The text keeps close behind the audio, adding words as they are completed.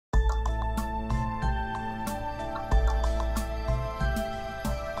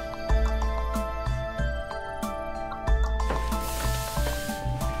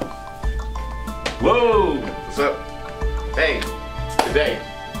Whoa! What's up? Hey, today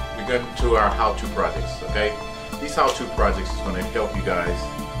we go to our how-to projects, okay? These how-to projects is going to help you guys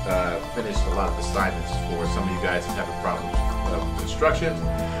finish a lot of assignments for some of you guys that have problems with instructions.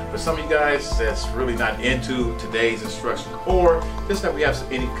 For some of you guys that's really not into today's instruction, or just that we have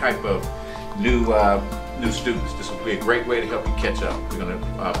any type of new students, this will be a great way to help you catch up. We're going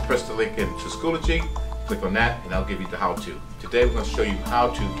to press the link into Schoology, click on that, and I'll give you the how-to. Today we're going to show you how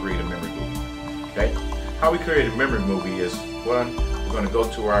to create a memory movie. Okay? How we create a memory movie is, one, we're going to go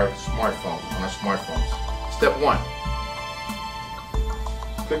to our smartphone, on our smartphones. Step one,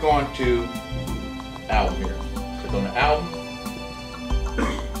 click on to album here. Click on the album.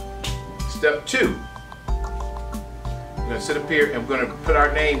 Step two, we're going to sit up here and we're going to put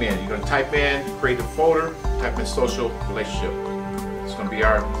our name in. You're going to type in, create a folder, type in social relationship. It's going to be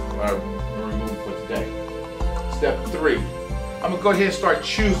our memory movie for today. Step three, I'm going to go ahead and start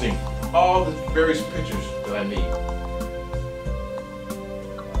choosing all the various pictures that I need.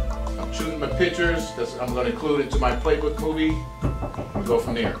 I'm choosing my pictures that I'm going to include into my playbook movie and go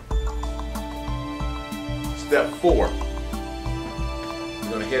from there. Step four, we're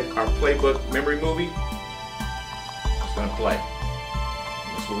going to hit our playbook memory movie. It's going to play.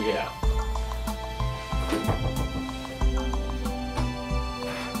 That's what we have.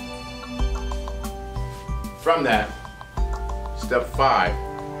 From that, step five,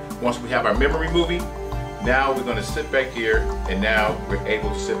 once we have our memory movie, now we're going to sit back here, and now we're able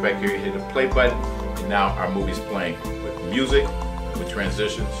to sit back here and hit the play button, and now our movie's playing with music, with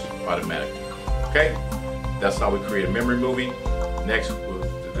transitions automatically. Okay? That's how we create a memory movie. Next, we'll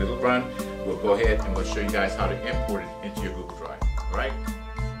do the run. We'll go ahead and we'll show you guys how to import it into your Google Drive. All right?